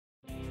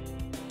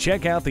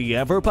Check out the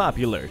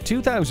ever-popular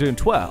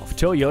 2012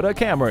 Toyota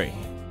Camry.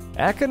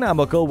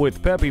 Economical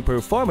with peppy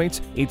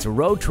performance, it's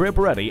road trip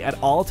ready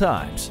at all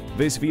times.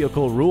 This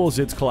vehicle rules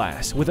its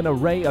class with an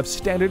array of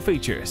standard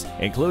features,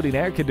 including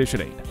air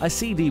conditioning, a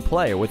CD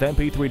player with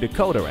MP3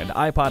 decoder and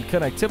iPod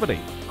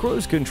connectivity,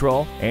 cruise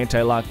control,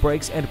 anti-lock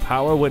brakes, and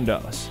power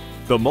windows.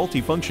 The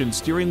multifunction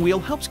steering wheel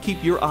helps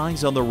keep your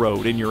eyes on the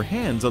road and your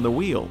hands on the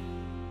wheel.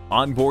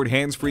 Onboard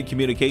hands-free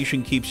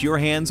communication keeps your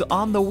hands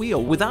on the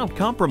wheel without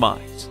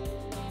compromise.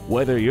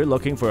 Whether you're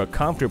looking for a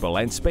comfortable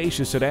and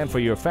spacious sedan for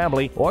your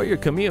family or your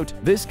commute,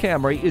 this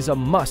Camry is a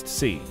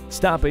must-see.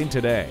 Stop in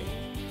today.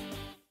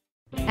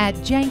 At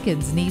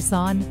Jenkins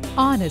Nissan,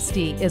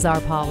 honesty is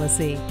our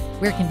policy.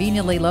 We're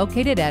conveniently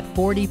located at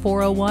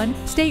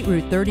 4401 State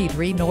Route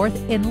 33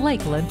 North in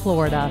Lakeland,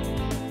 Florida.